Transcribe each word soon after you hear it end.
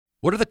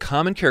What are the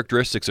common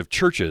characteristics of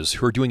churches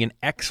who are doing an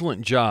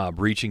excellent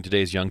job reaching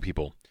today's young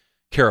people?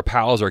 Kara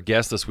Powell is our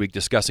guest this week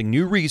discussing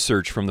new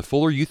research from the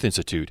Fuller Youth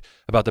Institute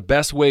about the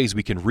best ways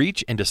we can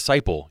reach and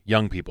disciple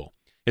young people.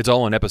 It's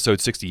all in episode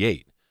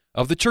 68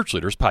 of the Church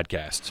Leaders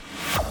Podcast.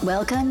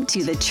 Welcome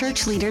to the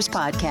Church Leaders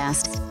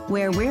Podcast,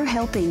 where we're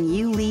helping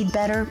you lead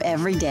better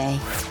every day.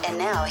 And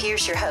now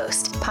here's your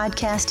host,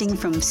 podcasting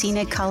from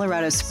scenic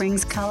Colorado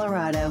Springs,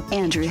 Colorado,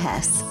 Andrew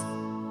Hess.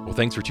 Well,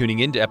 thanks for tuning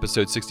in to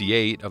episode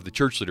 68 of the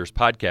Church Leaders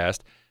Podcast.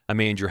 I'm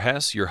Andrew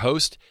Hess, your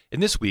host,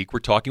 and this week we're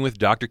talking with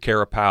Dr.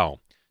 Kara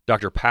Powell.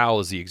 Dr. Powell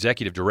is the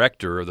executive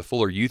director of the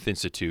Fuller Youth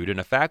Institute and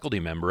a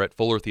faculty member at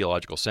Fuller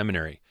Theological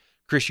Seminary.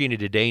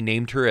 Christianity Today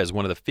named her as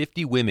one of the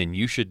 50 women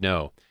you should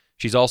know.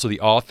 She's also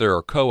the author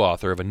or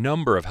co-author of a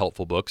number of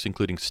helpful books,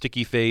 including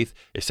Sticky Faith,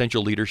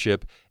 Essential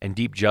Leadership, and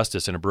Deep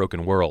Justice in a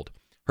Broken World.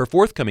 Her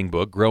forthcoming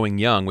book, Growing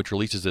Young, which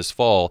releases this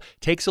fall,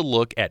 takes a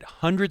look at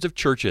hundreds of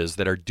churches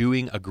that are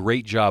doing a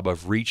great job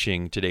of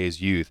reaching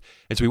today's youth.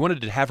 And so we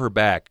wanted to have her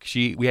back.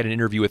 We had an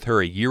interview with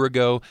her a year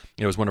ago.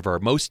 It was one of our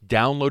most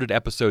downloaded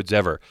episodes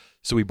ever.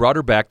 So we brought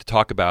her back to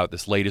talk about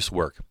this latest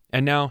work.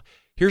 And now,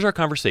 here's our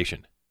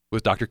conversation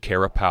with Dr.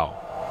 Kara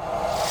Powell.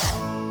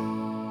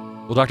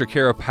 Well, Dr.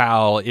 Kara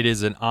Powell, it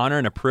is an honor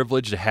and a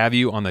privilege to have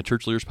you on the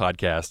Church Leaders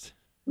Podcast.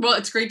 Well,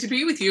 it's great to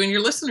be with you and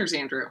your listeners,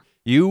 Andrew.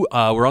 You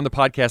were on the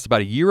podcast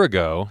about a year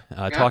ago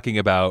talking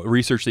about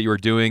research that you were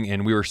doing,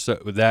 and we were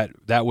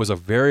that was a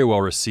very well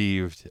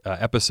received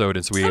episode,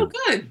 and so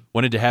we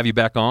wanted to have you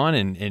back on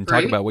and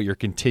talk about what you're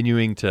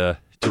continuing to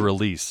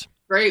release.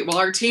 Great. Well,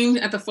 our team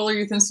at the Fuller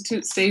Youth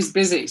Institute stays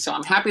busy, so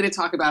I'm happy to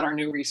talk about our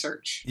new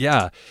research.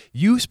 Yeah.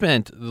 You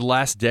spent the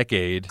last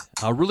decade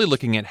really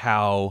looking at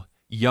how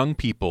young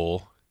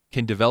people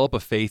can develop a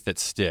faith that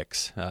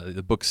sticks.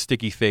 The book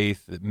Sticky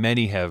Faith that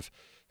many have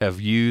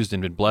used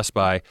and been blessed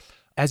by.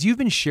 As you've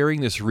been sharing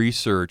this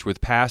research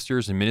with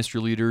pastors and ministry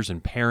leaders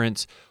and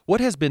parents,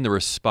 what has been the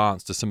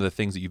response to some of the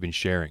things that you've been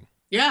sharing?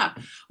 Yeah.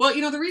 Well,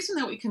 the reason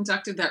that we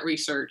conducted that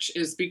research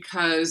is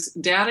because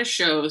data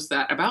shows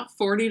that about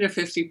 40 to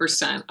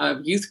 50%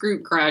 of youth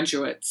group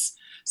graduates,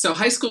 so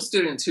high school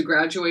students who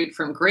graduate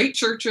from great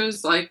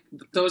churches like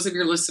those of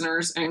your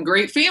listeners and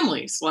great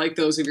families like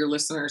those of your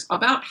listeners,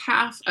 about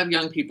half of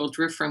young people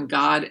drift from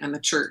God and the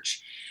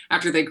church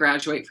after they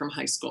graduate from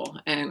high school.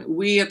 And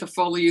we at the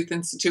Fuller Youth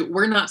Institute,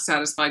 we're not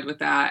satisfied with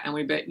that. And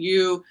we bet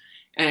you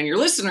and your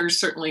listeners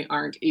certainly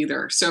aren't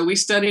either. So we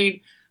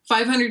studied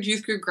 500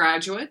 youth group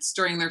graduates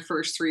during their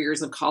first 3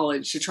 years of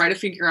college to try to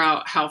figure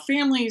out how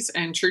families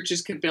and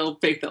churches could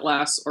build faith that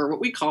lasts, or what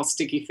we call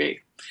sticky faith.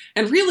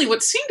 And really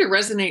what seemed to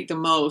resonate the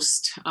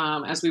most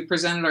as we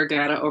presented our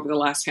data over the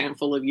last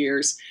handful of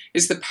years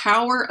is the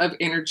power of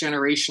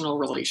intergenerational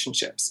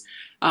relationships.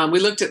 We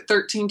looked at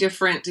 13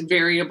 different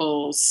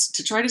variables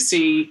to try to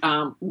see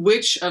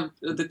which of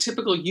the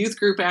typical youth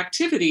group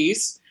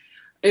activities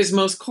is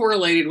most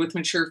correlated with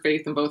mature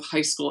faith in both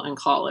high school and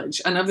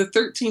college. And of the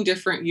 13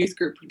 different youth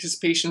group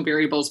participation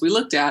variables we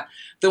looked at,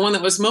 the one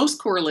that was most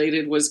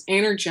correlated was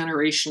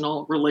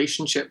intergenerational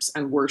relationships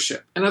and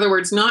worship. In other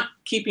words, not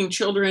keeping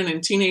children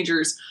and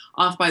teenagers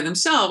off by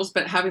themselves,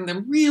 but having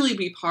them really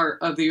be part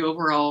of the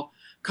overall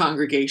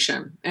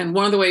congregation. And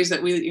one of the ways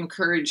that we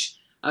encourage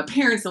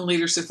parents and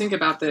leaders to think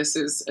about this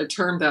is a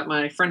term that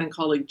my friend and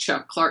colleague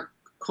Chuck Clark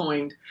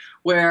coined,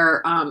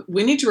 where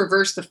we need to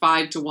reverse the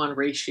 5-to-1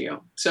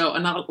 ratio. So a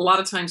lot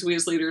of times we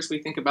as leaders, we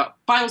think about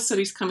Bible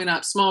studies coming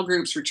up, small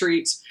groups,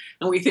 retreats,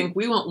 and we think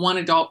we want one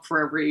adult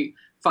for every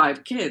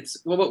 5 kids.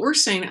 Well, what we're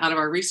saying out of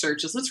our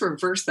research is let's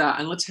reverse that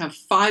and let's have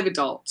 5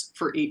 adults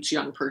for each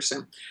young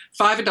person.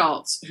 5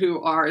 adults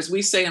who are, as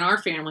we say in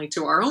our family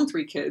to our own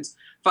 3 kids,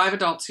 5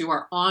 adults who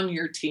are on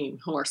your team,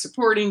 who are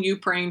supporting you,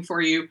 praying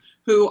for you,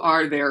 who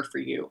are there for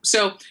you.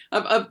 So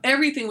of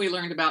everything we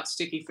learned about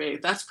sticky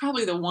faith, that's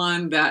probably the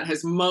one that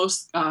has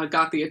most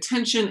got the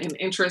attention and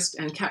interest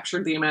and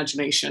captured the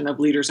imagination of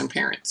leaders and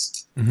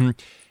parents. Mm-hmm.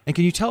 And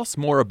can you tell us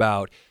more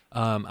about,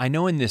 I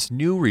know in this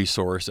new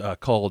resource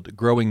called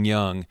Growing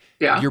Young,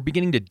 you're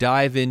beginning to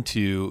dive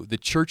into the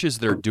churches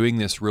that are doing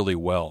this really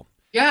well.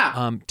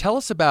 Yeah. Tell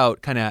us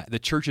about kind of the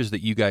churches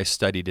that you guys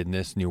studied in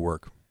this new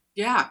work.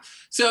 Yeah.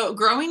 So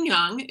Growing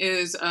Young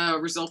is a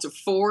result of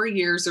 4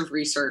 years of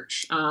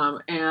research.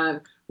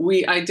 And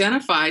we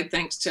identified,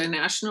 thanks to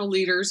national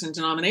leaders and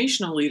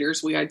denominational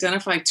leaders, we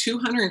identified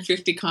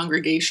 250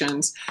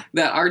 congregations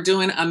that are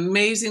doing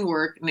amazing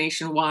work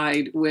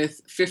nationwide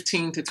with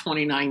 15 to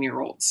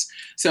 29-year-olds.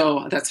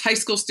 So that's high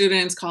school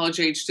students,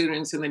 college-age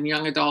students, and then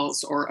young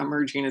adults or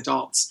emerging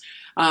adults.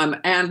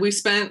 And we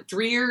spent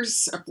 3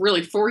 years,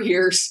 really 4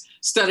 years,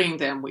 studying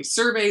them. We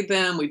surveyed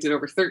them. We did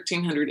over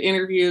 1,300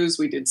 interviews.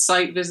 We did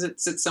site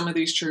visits at some of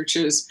these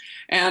churches.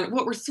 And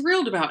what we're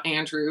thrilled about,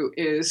 Andrew,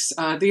 is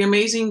the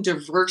amazing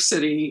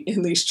diversity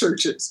in these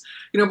churches.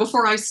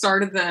 Before I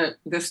started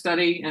the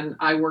study, and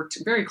I worked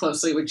very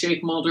closely with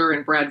Jake Mulder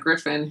and Brad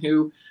Griffin,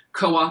 who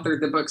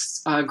co-authored the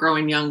books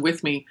Growing Young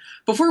with me.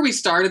 Before we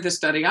started the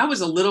study, I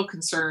was a little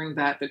concerned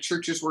that the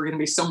churches were going to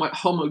be somewhat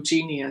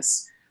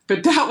homogeneous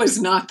But that was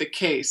not the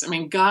case. I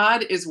mean,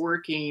 God is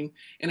working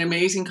in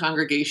amazing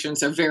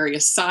congregations of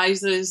various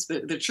sizes.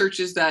 The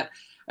churches that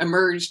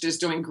emerged as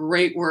doing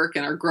great work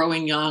and are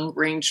growing young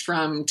ranged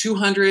from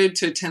 200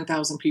 to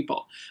 10,000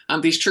 people.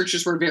 These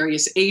churches were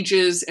various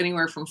ages,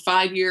 anywhere from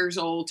 5 years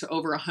old to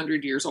over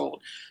 100 years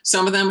old.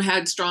 Some of them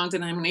had strong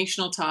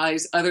denominational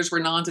ties. Others were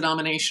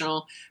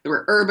non-denominational. They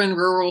were urban,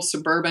 rural,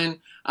 suburban.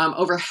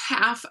 Over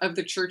half of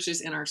the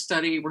churches in our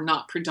study were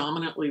not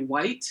predominantly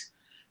white.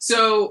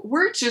 So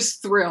we're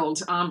just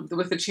thrilled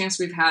with the chance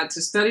we've had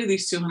to study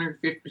these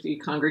 250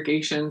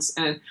 congregations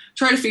and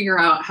try to figure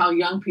out how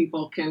young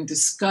people can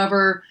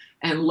discover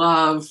and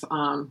love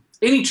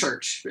any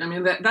church. I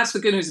mean, that's the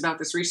good news about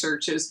this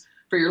research is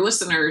for your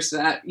listeners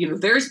that,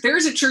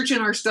 there's a church in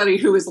our study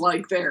who is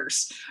like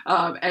theirs.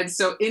 And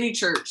so any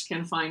church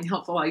can find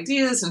helpful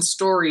ideas and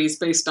stories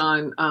based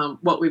on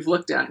what we've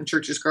looked at in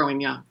churches growing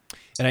young.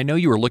 And I know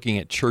you were looking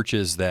at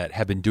churches that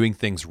have been doing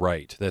things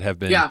right, that have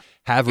been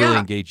have really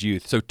engaged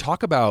youth. So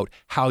talk about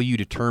how you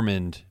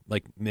determined,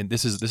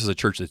 this is a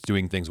church that's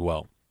doing things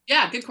well.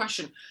 Yeah, good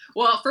question.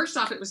 Well, first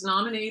off, it was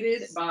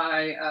nominated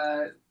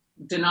by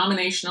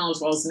denominational as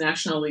well as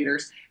national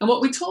leaders. And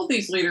what we told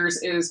these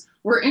leaders is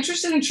we're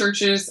interested in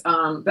churches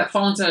that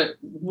fall into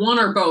one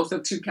or both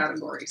of two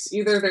categories.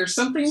 Either there's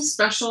something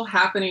special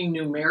happening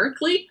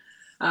numerically,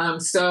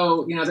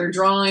 so, they're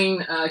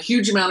drawing a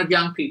huge amount of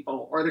young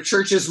people, or the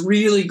church is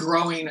really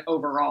growing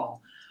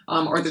overall,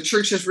 or the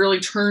church has really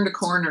turned a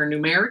corner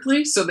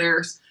numerically. So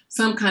there's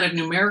some kind of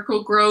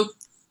numerical growth,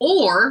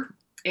 or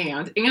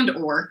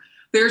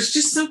there's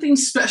just something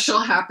special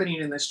happening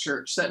in this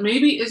church that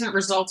maybe isn't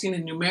resulting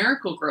in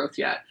numerical growth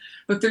yet,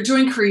 but they're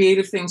doing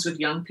creative things with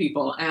young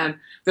people and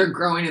they're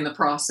growing in the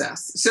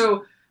process.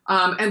 So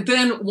and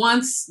then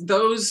once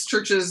those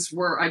churches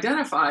were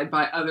identified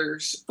by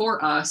others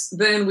for us,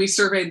 then we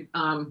surveyed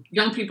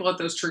young people at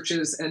those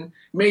churches and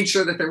made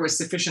sure that there was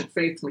sufficient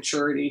faith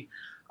maturity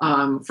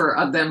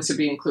for them to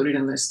be included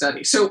in this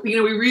study. So, we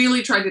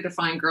really tried to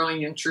define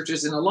growing young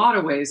churches in a lot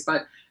of ways,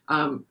 but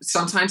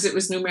sometimes it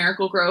was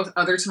numerical growth.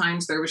 Other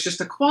times there was just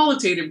a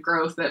qualitative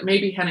growth that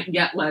maybe hadn't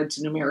yet led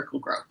to numerical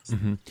growth.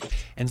 Mm-hmm.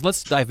 And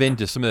let's dive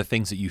into some of the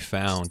things that you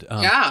found.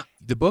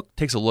 The book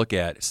takes a look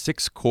at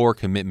 6 core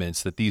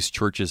commitments that these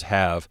churches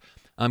have.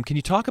 Can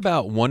you talk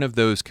about one of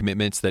those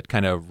commitments that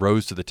kind of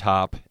rose to the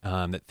top,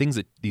 that things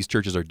that these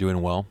churches are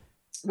doing well?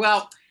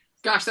 Well,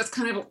 gosh, that's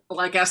kind of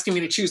like asking me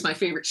to choose my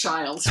favorite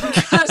child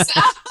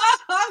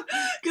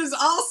because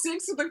all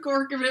 6 of the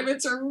core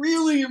commitments are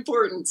really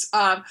important.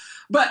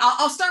 But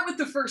I'll start with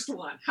the first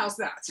one. How's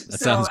that?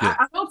 Sounds good.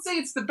 I won't say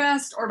it's the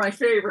best or my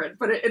favorite,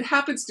 but it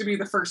happens to be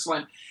the first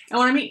one. And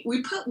what I mean,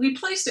 we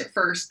placed it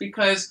first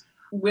because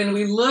when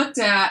we looked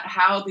at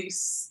how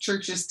these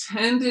churches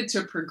tended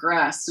to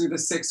progress through the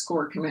 6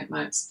 core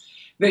commitments,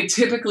 they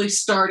typically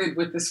started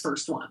with this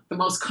first one. The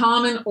most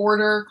common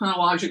order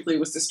chronologically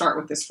was to start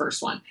with this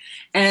first one.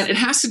 And it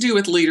has to do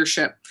with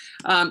leadership.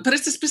 But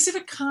it's a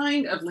specific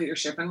kind of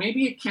leadership and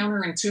maybe a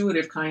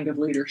counterintuitive kind of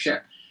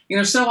leadership.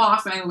 So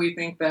often we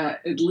think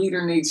that a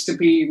leader needs to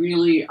be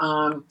really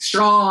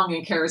strong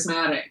and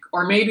charismatic,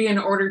 or maybe in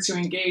order to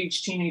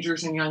engage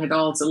teenagers and young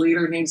adults, a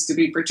leader needs to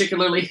be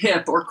particularly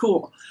hip or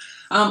cool.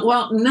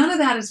 Well, none of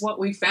that is what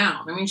we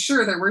found. I mean,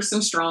 sure, there were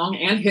some strong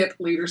and hip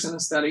leaders in the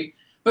study,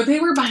 but they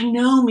were by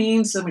no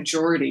means the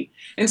majority.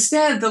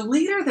 Instead, the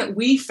leader that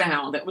we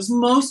found that was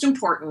most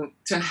important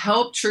to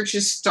help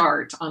churches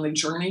start on the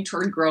journey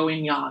toward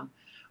growing young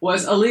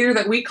was a leader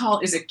that we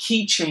call is a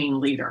keychain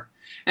leader.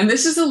 And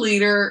this is a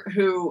leader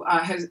who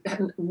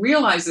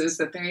realizes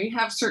that they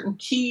have certain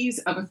keys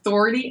of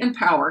authority and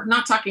power,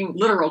 not talking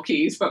literal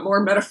keys, but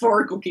more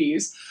metaphorical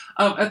keys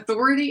of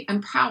authority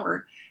and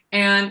power.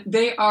 And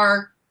they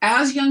are,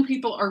 as young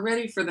people are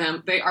ready for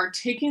them, they are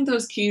taking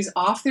those keys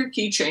off their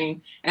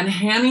keychain and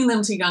handing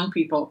them to young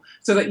people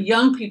so that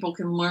young people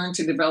can learn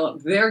to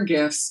develop their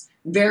gifts,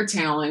 their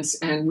talents,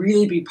 and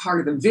really be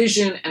part of the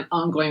vision and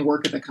ongoing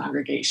work of the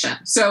congregation.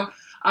 So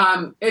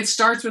it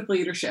starts with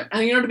leadership.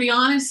 And, to be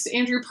honest,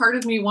 Andrew, part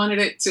of me wanted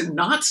it to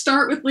not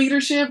start with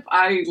leadership.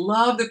 I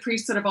love the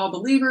priesthood of all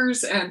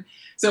believers. And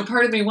so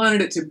part of me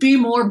wanted it to be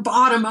more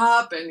bottom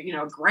up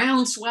and,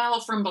 groundswell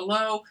from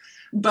below.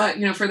 But,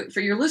 for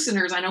your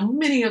listeners, I know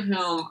many of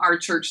whom are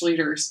church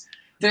leaders,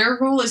 their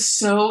role is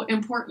so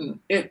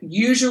important. It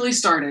usually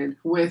started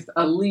with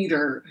a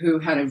leader who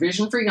had a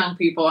vision for young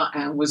people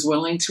and was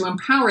willing to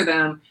empower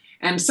them.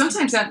 And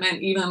sometimes that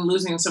meant even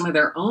losing some of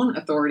their own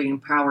authority and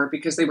power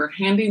because they were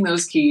handing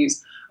those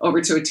keys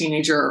over to a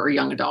teenager or a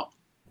young adult.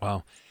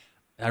 Wow.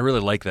 I really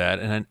like that.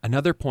 And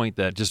another point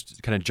that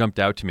just kind of jumped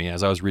out to me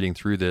as I was reading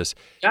through this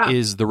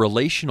is the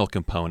relational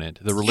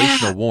component, the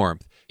relational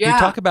warmth. Can you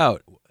talk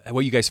about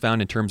what you guys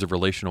found in terms of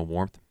relational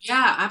warmth?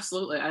 Yeah,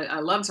 absolutely. I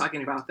love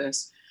talking about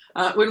this.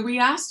 When we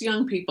asked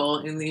young people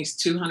in these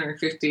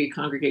 250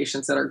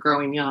 congregations that are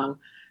growing young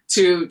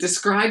to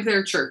describe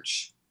their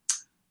church,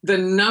 the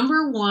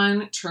number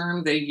one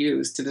term they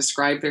used to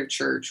describe their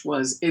church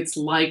was, it's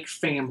like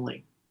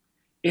family.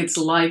 It's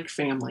like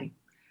family.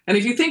 And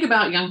if you think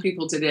about young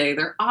people today,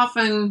 they're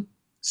often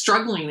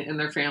struggling in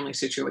their family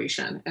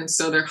situation. And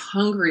so they're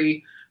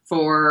hungry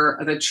for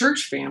the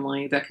church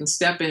family that can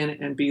step in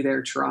and be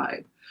their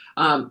tribe.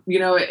 And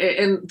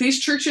these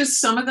churches,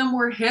 some of them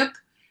were hip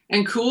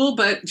and cool,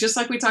 but just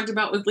like we talked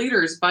about with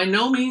leaders, by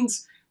no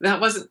means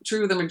that wasn't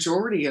true of the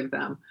majority of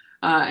them.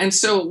 And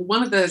so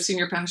one of the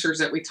senior pastors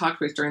that we talked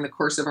with during the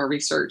course of our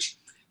research,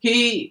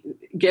 he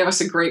gave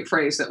us a great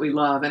phrase that we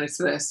love, and it's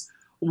this: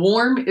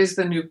 warm is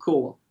the new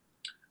cool.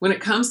 When it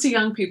comes to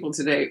young people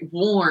today,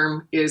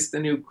 warm is the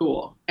new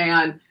cool.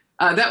 And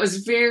that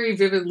was very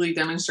vividly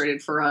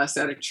demonstrated for us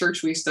at a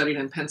church we studied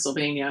in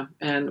Pennsylvania.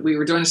 And we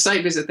were doing a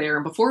site visit there.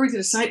 And before we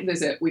did a site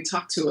visit, we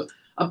talked to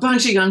a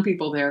bunch of young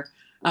people there.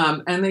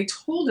 And they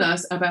told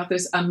us about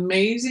this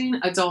amazing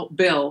adult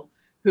Bill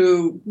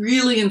who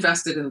really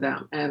invested in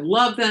them and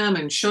loved them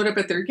and showed up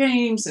at their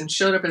games and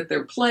showed up at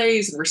their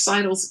plays and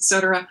recitals,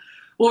 etc.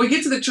 Well, we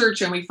get to the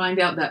church and we find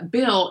out that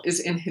Bill is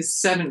in his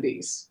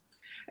 70s.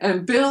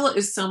 And Bill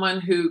is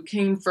someone who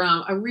came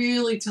from a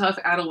really tough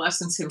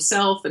adolescence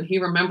himself, and he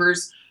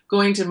remembers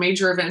going to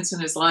major events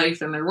in his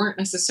life, and there weren't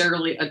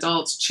necessarily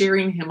adults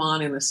cheering him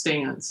on in the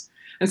stands.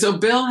 And so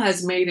Bill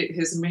has made it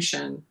his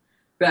mission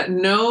that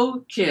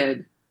no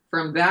kid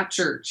from that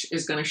church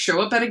is going to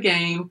show up at a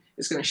game,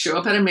 is going to show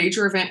up at a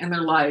major event in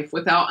their life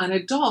without an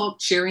adult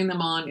cheering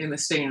them on in the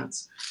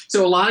stands.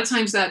 So a lot of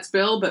times that's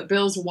Bill, but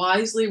Bill's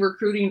wisely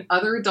recruiting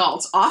other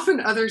adults,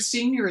 often other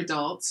senior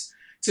adults,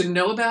 to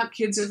know about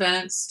kids'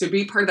 events, to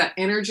be part of that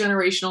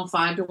intergenerational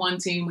 5-to-1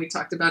 team we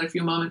talked about a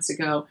few moments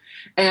ago,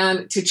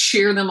 and to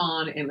cheer them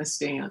on in the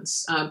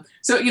stands.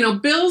 So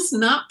Bill's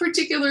not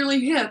particularly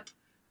hip,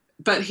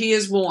 but he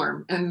is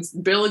warm. And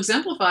Bill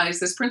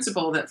exemplifies this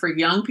principle that for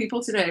young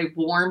people today,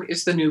 warm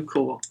is the new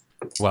cool.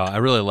 Wow, I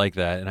really like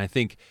that. And I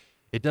think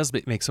it does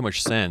make so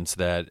much sense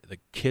that the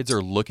kids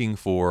are looking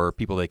for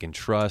people they can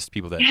trust,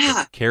 people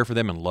that care for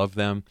them and love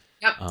them.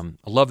 Yep.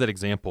 I love that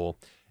example.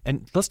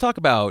 And let's talk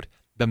about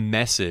the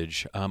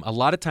message. A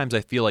lot of times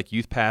I feel like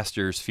youth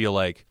pastors feel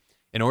like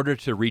in order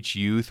to reach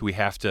youth, we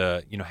have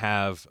to,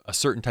 have a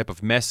certain type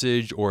of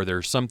message, or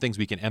there's some things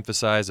we can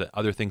emphasize,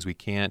 other things we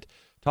can't.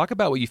 Talk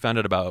about what you found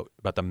out about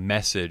the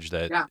message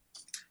that.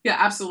 Yeah,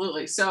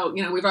 absolutely. So,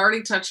 we've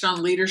already touched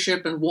on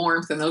leadership and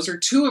warmth, and those are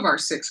 2 of our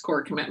 6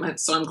 core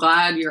commitments. So I'm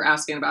glad you're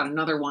asking about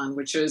another one,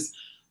 which is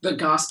the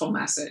gospel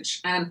message.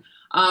 And,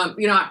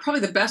 probably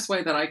the best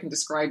way that I can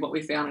describe what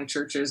we found in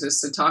churches is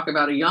to talk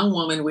about a young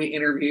woman we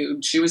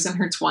interviewed. She was in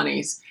her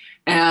 20s,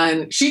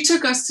 and she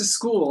took us to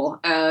school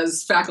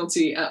as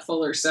faculty at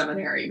Fuller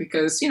Seminary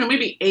because,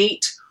 maybe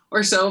 8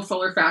 or so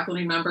Fuller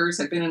faculty members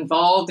had been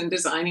involved in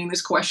designing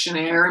this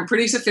questionnaire and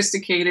pretty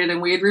sophisticated,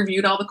 and we had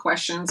reviewed all the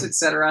questions, et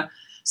cetera,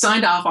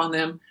 signed off on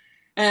them.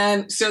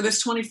 And so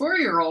this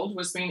 24-year-old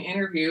was being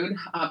interviewed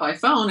by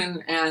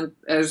phone, and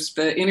as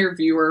the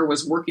interviewer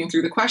was working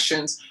through the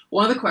questions,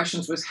 one of the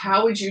questions was,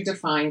 how would you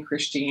define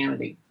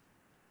Christianity?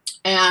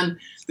 And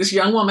this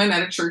young woman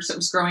at a church that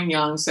was growing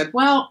young said,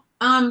 well,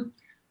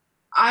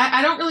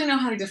 I don't really know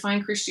how to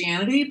define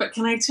Christianity, but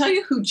can I tell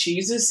you who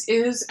Jesus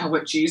is and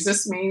what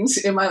Jesus means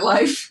in my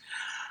life?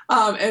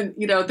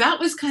 That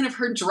was kind of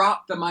her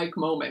drop the mic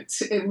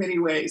moment in many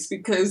ways,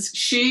 because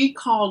she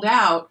called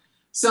out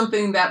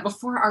something that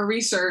before our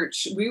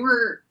research, we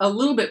were a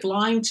little bit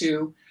blind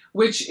to,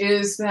 which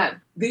is that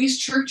these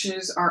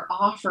churches are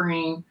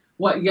offering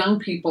what young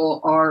people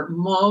are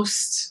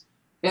most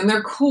in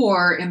their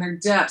core, in their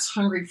depths,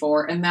 hungry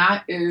for, and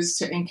that is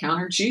to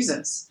encounter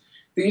Jesus.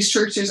 These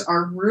churches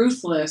are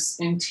ruthless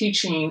in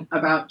teaching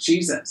about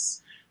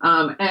Jesus.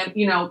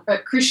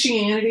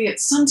 Christianity,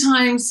 it's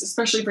sometimes,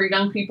 especially for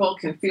young people,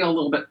 can feel a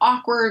little bit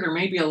awkward or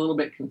maybe a little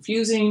bit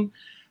confusing.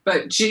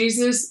 But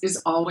Jesus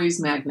is always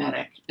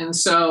magnetic. And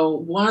so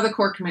one of the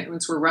core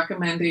commitments we're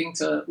recommending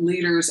to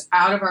leaders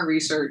out of our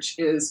research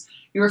is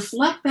you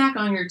reflect back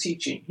on your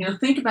teaching.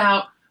 Think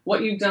about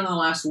what you've done in the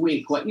last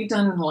week, what you've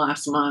done in the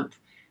last month.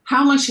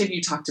 How much have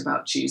you talked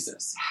about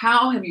Jesus?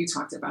 How have you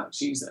talked about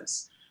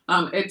Jesus?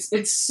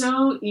 It's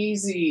so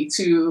easy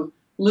to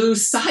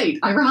lose sight,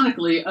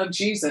 ironically, of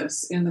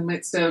Jesus in the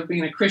midst of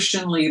being a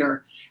Christian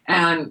leader.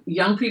 And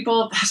young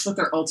people, that's what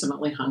they're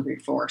ultimately hungry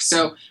for.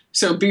 So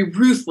be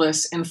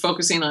ruthless in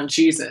focusing on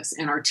Jesus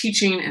in our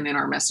teaching and in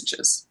our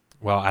messages.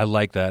 Well, I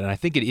like that. And I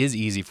think it is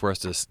easy for us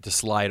to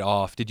slide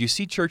off. Did you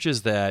see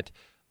churches that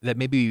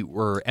maybe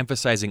were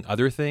emphasizing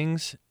other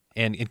things?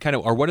 And kind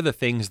of, or what are the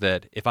things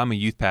that if I'm a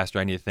youth pastor,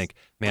 I need to think,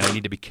 man, I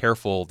need to be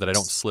careful that I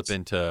don't slip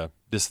into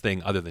this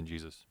thing other than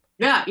Jesus?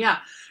 Yeah.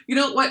 You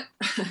know what?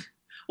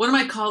 One of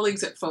my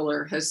colleagues at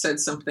Fuller has said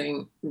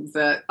something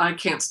that I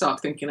can't stop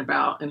thinking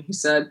about. And he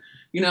said,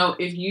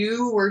 if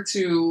you were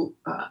to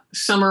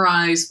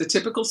summarize the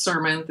typical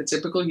sermon, the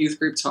typical youth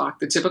group talk,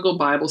 the typical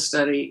Bible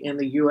study in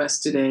the U.S.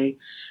 today,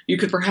 you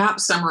could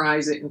perhaps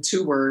summarize it in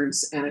 2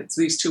 words. And it's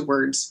these 2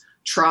 words: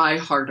 try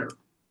harder.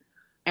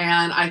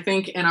 And I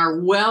think in our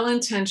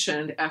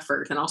well-intentioned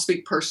effort, and I'll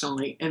speak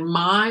personally, in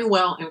my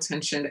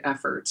well-intentioned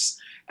efforts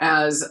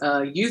as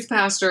a youth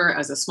pastor,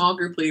 as a small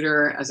group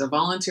leader, as a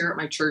volunteer at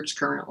my church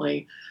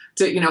currently,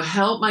 to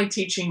help my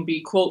teaching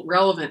be, quote,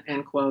 relevant,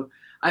 end quote,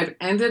 I've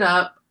ended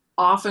up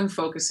often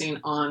focusing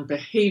on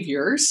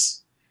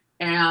behaviors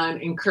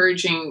and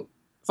encouraging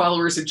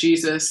followers of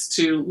Jesus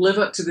to live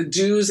up to the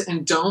do's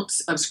and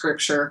don'ts of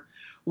Scripture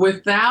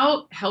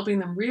without helping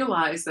them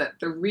realize that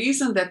the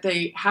reason that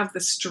they have the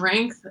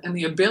strength and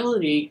the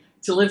ability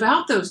to live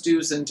out those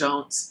do's and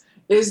don'ts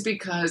is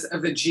because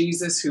of the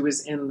Jesus who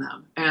is in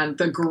them and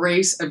the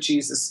grace of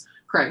Jesus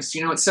Christ.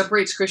 You know, what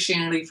separates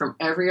Christianity from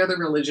every other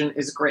religion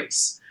is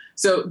grace.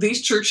 So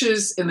these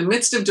churches, in the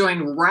midst of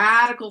doing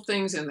radical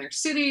things in their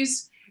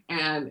cities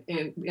and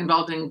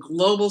involved in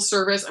global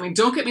service, I mean,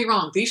 don't get me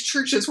wrong, these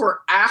churches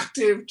were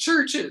active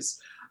churches.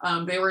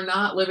 They were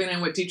not living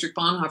in what Dietrich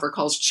Bonhoeffer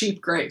calls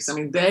cheap grace. I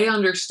mean, they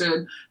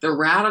understood the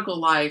radical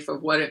life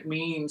of what it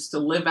means to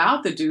live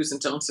out the do's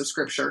and don'ts of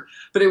Scripture,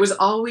 but it was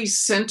always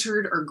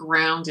centered or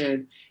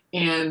grounded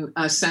in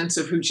a sense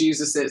of who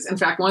Jesus is. In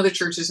fact, one of the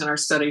churches in our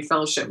study,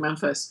 Fellowship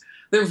Memphis,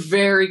 they're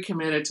very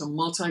committed to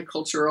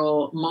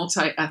multicultural,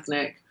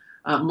 multi-ethnic,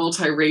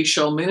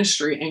 multiracial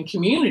ministry and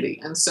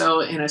community. And so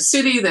in a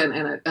city that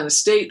in a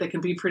state that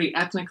can be pretty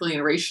ethnically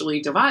and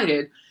racially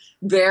divided,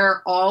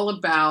 they're all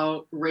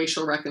about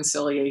racial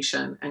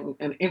reconciliation and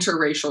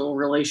interracial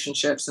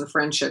relationships and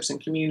friendships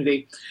and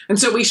community. And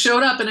so we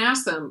showed up and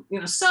asked them, you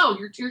know, so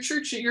your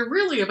church, you're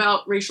really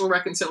about racial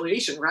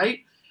reconciliation,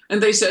 right?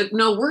 And they said,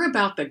 no, we're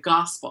about the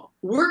gospel.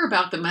 We're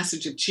about the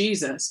message of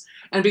Jesus.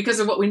 And because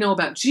of what we know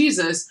about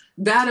Jesus,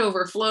 that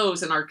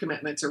overflows in our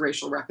commitment to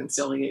racial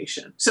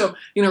reconciliation. So,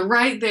 you know,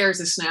 right there's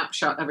a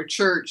snapshot of a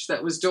church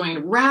that was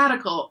doing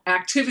radical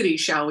activity,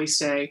 shall we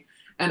say,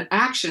 and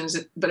actions,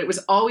 but it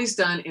was always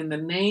done in the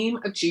name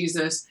of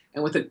Jesus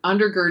and with an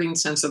undergirding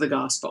sense of the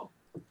gospel.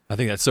 I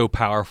think that's so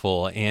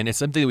powerful, and it's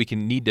something that we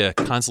need to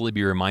constantly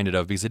be reminded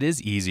of, because it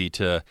is easy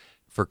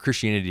for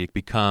Christianity to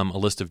become a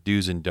list of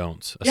do's and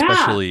don'ts,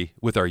 especially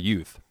with our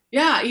youth.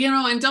 Yeah, you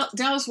know, and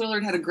Dallas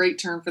Willard had a great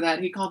term for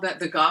that. He called that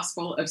the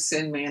gospel of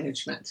sin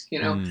management,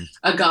 you know,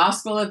 a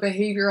gospel of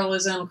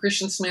behavioralism.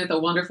 Christian Smith, a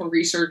wonderful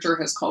researcher,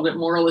 has called it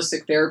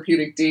moralistic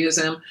therapeutic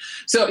deism.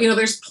 So, you know,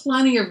 there's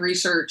plenty of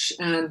research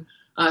and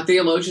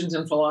theologians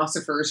and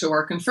philosophers who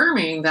are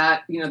confirming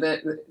that, you know,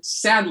 that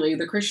sadly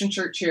the Christian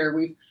church here,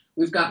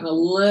 we've gotten a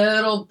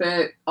little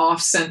bit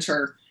off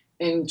center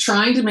in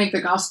trying to make the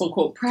gospel,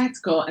 quote,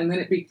 practical, and then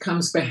it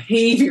becomes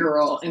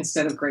behavioral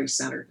instead of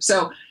grace-centered.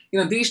 So, you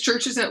know, these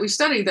churches that we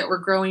studied that were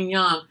growing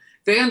young,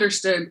 they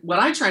understood what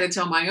I try to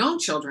tell my own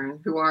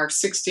children who are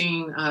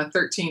 16,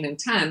 13, and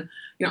 10.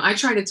 You know, I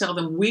try to tell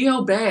them we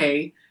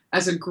obey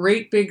as a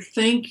great big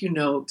thank you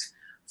note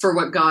for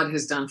what God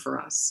has done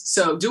for us.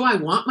 So do I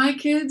want my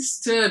kids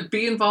to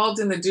be involved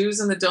in the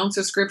do's and the don'ts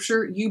of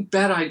Scripture? You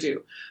bet I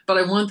do. But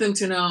I want them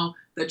to know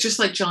that just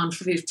like John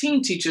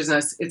 15 teaches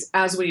us, it's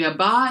as we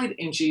abide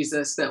in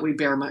Jesus that we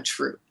bear much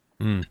fruit.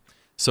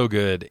 So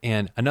good.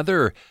 And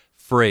another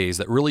phrase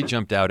that really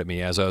jumped out at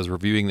me as I was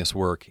reviewing this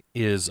work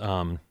is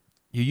you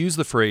use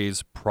the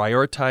phrase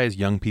prioritize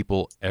young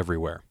people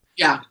everywhere.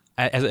 Yeah.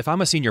 As if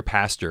I'm a senior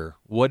pastor,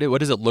 what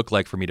does it look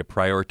like for me to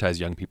prioritize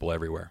young people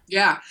everywhere?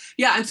 Yeah.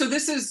 And so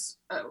this is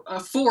a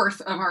fourth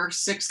of our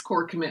 6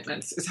 core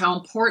commitments, is how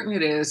important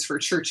it is for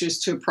churches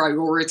to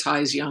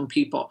prioritize young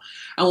people.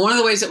 And one of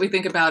the ways that we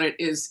think about it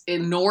is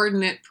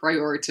inordinate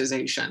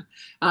prioritization.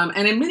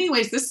 And in many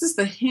ways, this is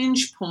the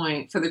hinge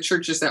point for the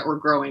churches that were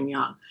growing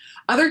young.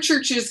 Other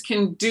churches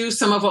can do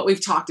some of what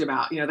we've talked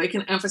about. You know, they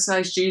can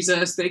emphasize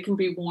Jesus, they can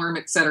be warm,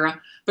 etc.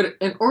 But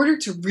in order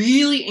to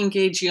really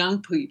engage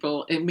young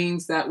people, it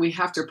means that we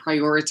have to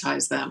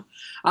prioritize them.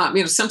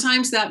 You know,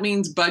 sometimes that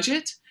means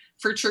budget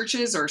for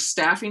churches or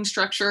staffing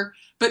structure,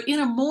 but in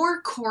a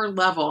more core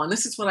level, and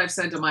this is what I've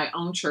said to my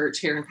own church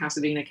here in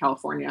Pasadena,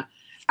 California,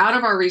 out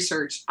of our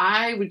research,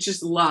 I would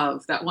just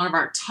love that one of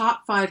our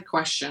top 5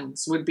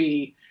 questions would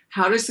be,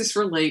 how does this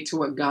relate to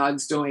what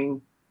God's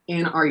doing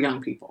in our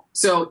young people?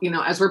 So, you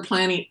know, as we're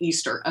planning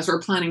Easter, as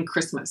we're planning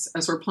Christmas,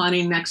 as we're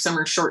planning next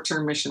summer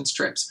short-term missions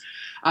trips,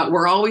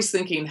 we're always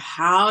thinking,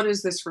 how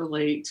does this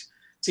relate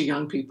to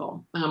young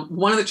people?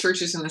 One of the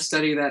churches in the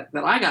study that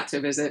I got to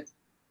visit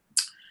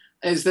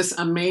is this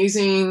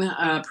amazing,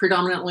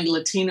 predominantly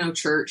Latino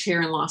church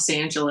here in Los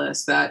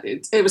Angeles. That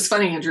it was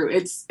funny, Andrew.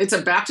 It's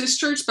a Baptist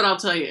church, but I'll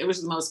tell you, it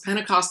was the most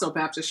Pentecostal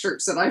Baptist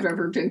church that I've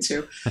ever been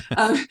to.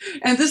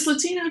 And this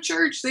Latino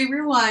church, they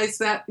realized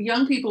that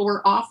young people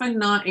were often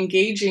not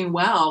engaging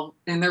well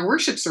in their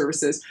worship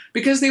services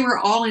because they were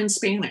all in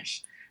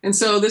Spanish. And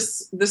so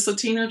this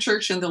Latino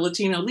church and the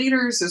Latino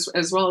leaders,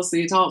 as well as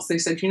the adults, they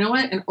said, you know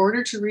what? In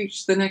order to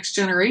reach the next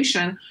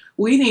generation,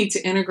 we need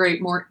to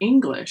integrate more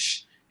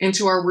English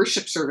into our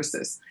worship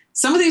services.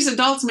 Some of these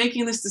adults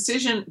making this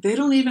decision, they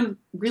don't even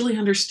really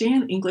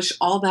understand English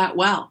all that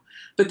well,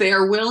 but they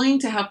are willing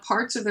to have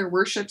parts of their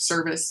worship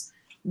service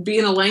be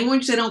in a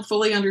language they don't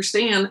fully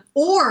understand,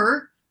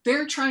 or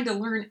they're trying to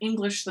learn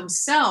English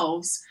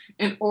themselves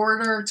in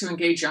order to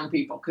engage young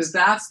people, because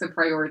that's the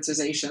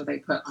prioritization they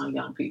put on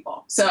young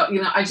people. So,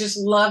 you know, I just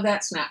love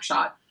that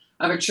snapshot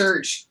of a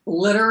church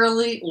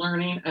literally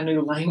learning a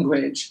new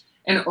language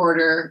in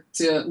order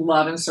to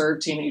love and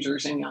serve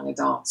teenagers and young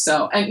adults.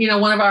 So,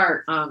 and one of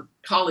our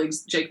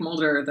colleagues, Jake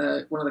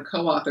Mulder, one of the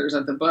co-authors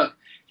of the book,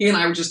 he and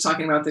I were just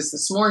talking about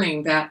this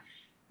morning, that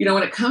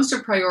when it comes to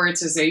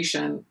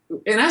prioritization,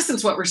 in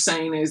essence, what we're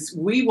saying is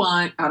we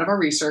want, out of our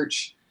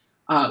research,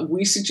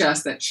 we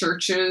suggest that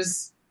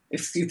churches,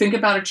 if you think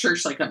about a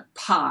church like a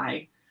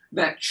pie,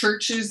 that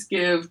churches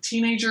give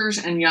teenagers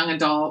and young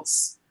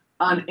adults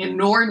an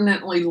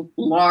inordinately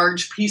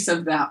large piece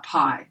of that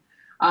pie.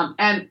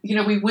 And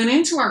we went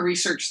into our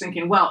research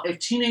thinking, well, if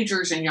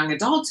teenagers and young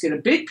adults get a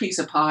big piece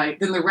of pie,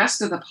 then the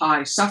rest of the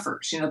pie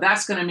suffers.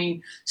 That's going to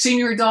mean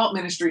senior adult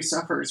ministry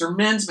suffers, or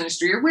men's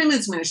ministry, or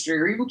women's ministry,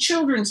 or even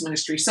children's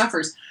ministry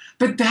suffers.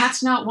 But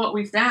that's not what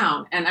we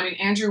found. And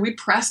Andrew, we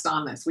pressed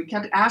on this. We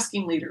kept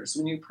asking leaders,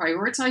 when you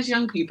prioritize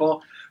young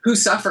people, who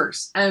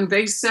suffers? And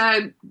they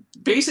said,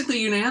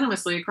 basically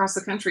unanimously across the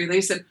country,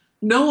 they said,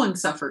 no one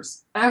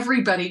suffers.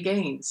 Everybody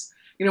gains.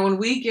 When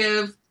we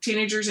give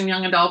teenagers and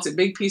young adults a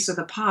big piece of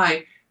the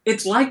pie,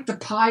 it's like the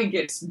pie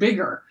gets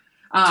bigger.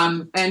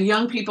 And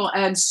young people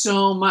add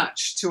so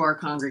much to our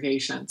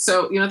congregation.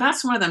 So,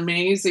 that's one of the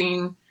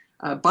amazing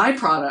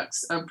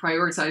byproducts of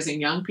prioritizing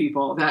young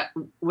people that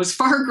was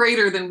far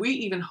greater than we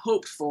even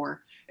hoped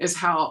for, is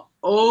how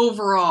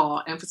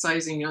overall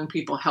emphasizing young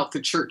people helped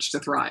the church to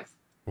thrive.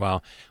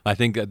 Wow. I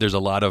think that there's a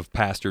lot of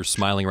pastors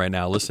smiling right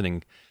now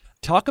listening.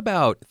 Talk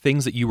about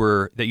things that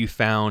you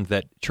found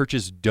that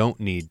churches don't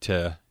need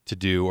to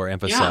do or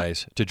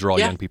emphasize to draw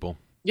young people.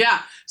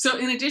 Yeah. So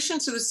in addition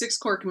to the 6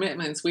 core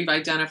commitments, we've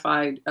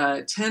identified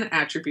 10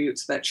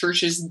 attributes that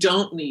churches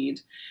don't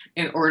need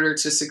in order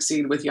to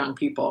succeed with young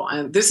people.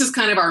 And this is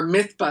kind of our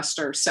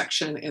Mythbuster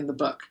section in the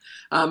book.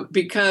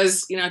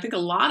 Because, I think a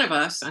lot of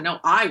us, I know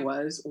I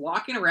was,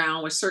 walking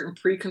around with certain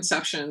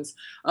preconceptions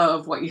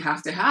of what you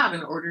have to have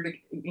in order to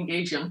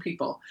engage young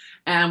people.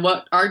 And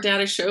what our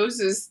data shows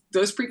is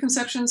those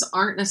preconceptions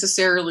aren't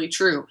necessarily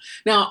true.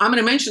 Now, I'm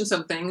going to mention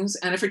some things,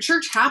 and if a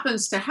church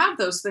happens to have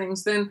those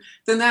things, then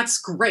that's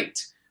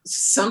great.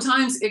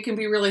 Sometimes it can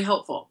be really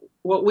helpful.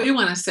 What we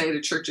want to say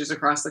to churches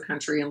across the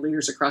country and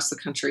leaders across the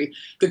country,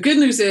 the good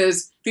news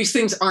is these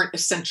things aren't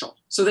essential.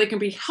 So they can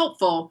be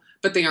helpful,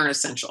 but they aren't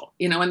essential.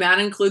 And that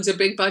includes a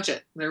big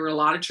budget. There were a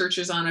lot of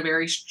churches on a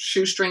very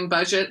shoestring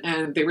budget,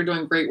 and they were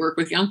doing great work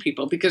with young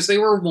people because they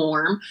were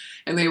warm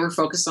and they were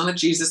focused on the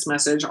Jesus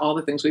message, all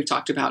the things we've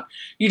talked about.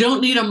 You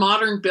don't need a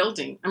modern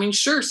building.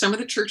 Sure, some of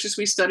the churches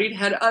we studied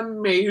had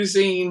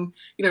amazing,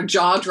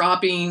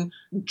 jaw-dropping,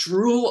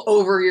 drool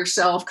over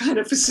yourself kind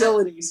of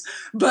facilities.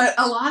 But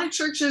a lot of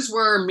churches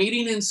were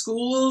meeting in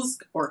schools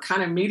or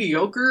kind of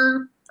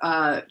mediocre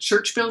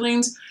church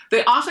buildings.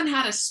 They often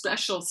had a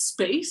special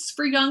space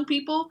for young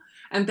people,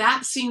 and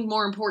that seemed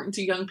more important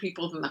to young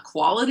people than the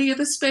quality of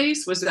the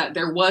space, was that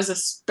there was a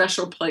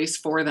special place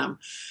for them.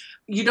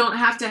 You don't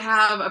have to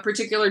have a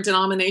particular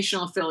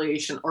denominational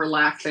affiliation or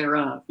lack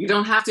thereof. You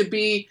don't have to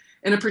be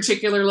in a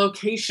particular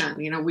location.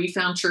 We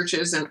found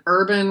churches in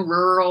urban,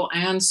 rural,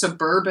 and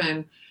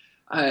suburban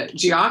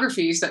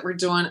geographies that were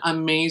doing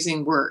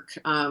amazing work.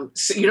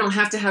 So you don't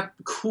have to have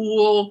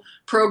cool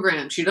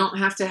programs. You don't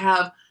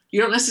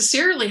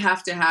necessarily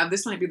have to have,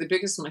 this might be the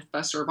biggest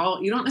mythbuster of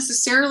all, you don't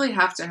necessarily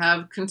have to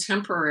have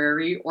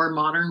contemporary or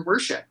modern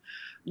worship.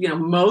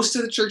 Most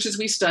of the churches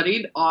we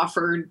studied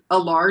offered a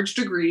large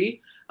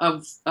degree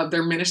of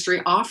their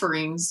ministry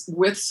offerings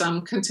with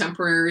some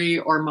contemporary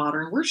or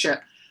modern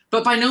worship,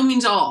 but by no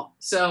means all.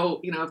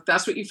 So, if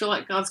that's what you feel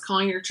like God's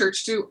calling your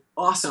church to,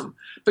 awesome.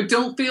 But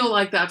don't feel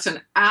like that's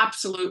an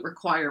absolute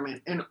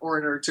requirement in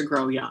order to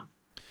grow young.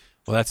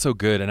 Well, that's so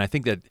good. And I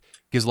think that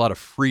gives a lot of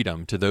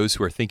freedom to those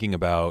who are thinking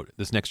about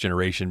this next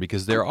generation,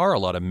 because there are a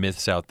lot of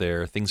myths out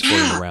there, things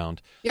floating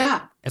around.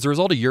 Yeah. As a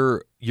result of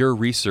your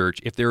research,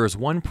 if there is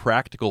one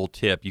practical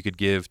tip you could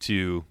give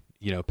to,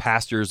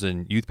 pastors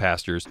and youth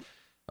pastors,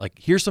 like,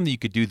 here's something you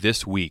could do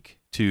this week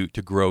to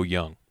grow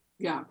young.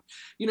 Yeah.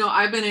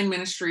 I've been in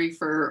ministry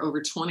for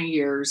over 20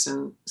 years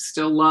and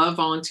still love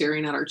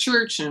volunteering at our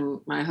church. And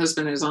my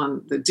husband is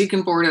on the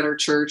deacon board at our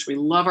church. We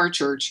love our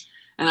church.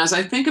 And as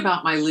I think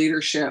about my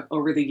leadership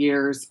over the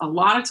years, a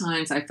lot of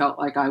times I felt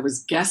like I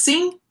was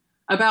guessing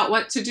about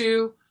what to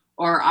do,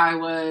 or I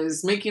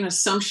was making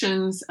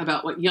assumptions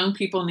about what young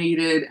people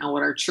needed and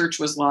what our church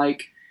was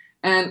like.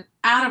 And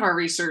out of our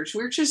research,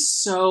 we're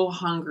just so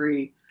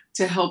hungry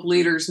to help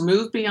leaders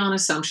move beyond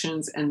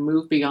assumptions and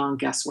move beyond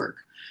guesswork.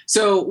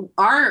 So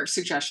our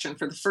suggestion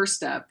for the first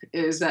step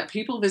is that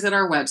people visit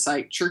our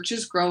website,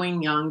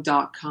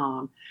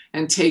 churchesgrowingyoung.com,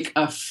 and take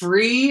a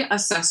free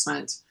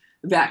assessment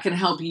that can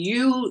help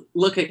you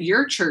look at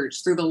your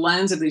church through the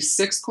lens of these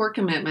 6 core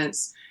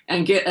commitments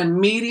and get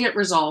immediate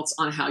results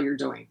on how you're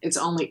doing. It's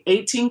only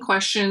 18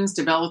 questions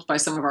developed by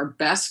some of our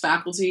best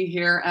faculty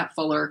here at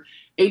Fuller,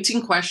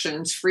 18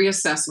 questions, free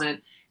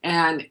assessment.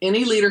 And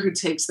any leader who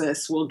takes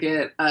this will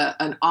get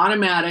an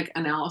automatic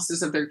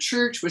analysis of their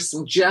church with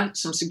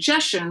some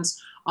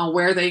suggestions on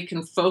where they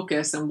can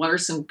focus and what are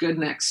some good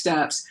next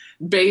steps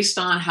based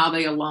on how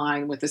they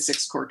align with the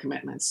 6 core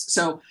commitments.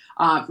 So,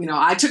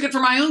 I took it for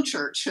my own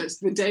church. It's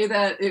the day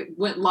that it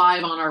went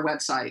live on our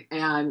website,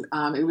 and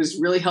it was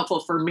really helpful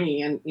for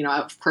me. And,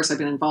 of course, I've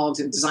been involved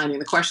in designing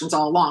the questions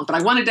all along, but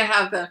I wanted to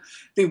have the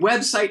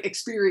website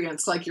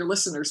experience like your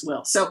listeners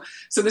will. So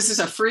this is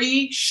a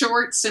free,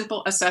 short,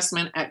 simple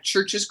assessment at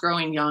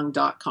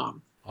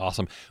churchesgrowingyoung.com.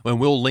 Awesome. And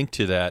we'll link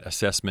to that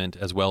assessment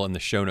as well in the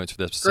show notes for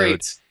this episode.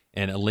 Great.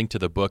 And a link to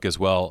the book as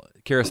well.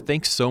 Karis,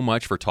 thanks so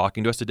much for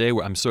talking to us today.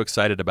 I'm so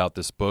excited about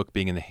this book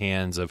being in the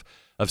hands of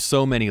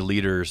so many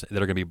leaders that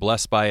are going to be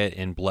blessed by it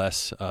and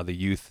bless the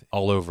youth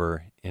all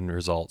over in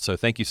result. So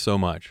thank you so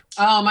much.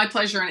 Oh, my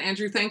pleasure. And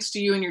Andrew, thanks to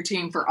you and your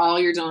team for all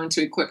you're doing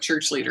to equip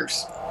church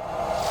leaders.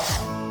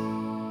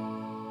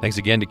 Thanks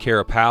again to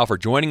Kara Powell for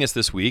joining us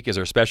this week as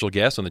our special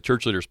guest on the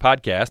Church Leaders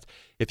Podcast.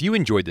 If you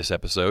enjoyed this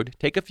episode,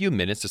 take a few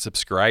minutes to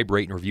subscribe,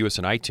 rate, and review us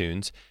on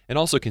iTunes, and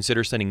also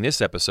consider sending this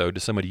episode to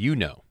somebody you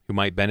know who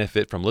might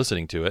benefit from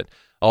listening to it.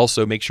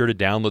 Also, make sure to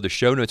download the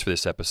show notes for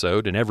this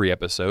episode and every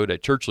episode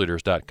at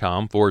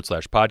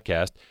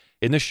churchleaders.com/podcast.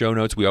 In the show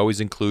notes, we always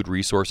include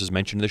resources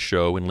mentioned in the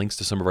show and links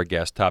to some of our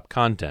guest top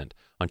content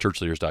on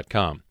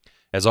churchleaders.com.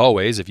 As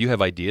always, if you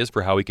have ideas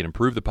for how we can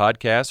improve the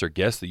podcast or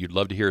guests that you'd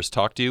love to hear us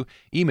talk to,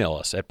 email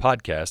us at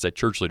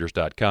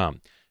podcast@churchleaders.com.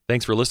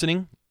 Thanks for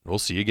listening. We'll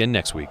see you again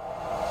next week.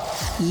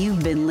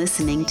 You've been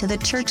listening to the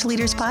Church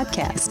Leaders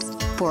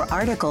Podcast. For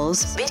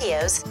articles,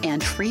 videos,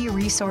 and free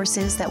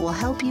resources that will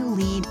help you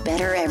lead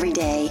better every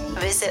day,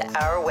 visit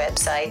our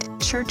website,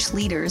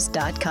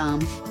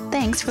 churchleaders.com.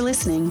 Thanks for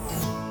listening.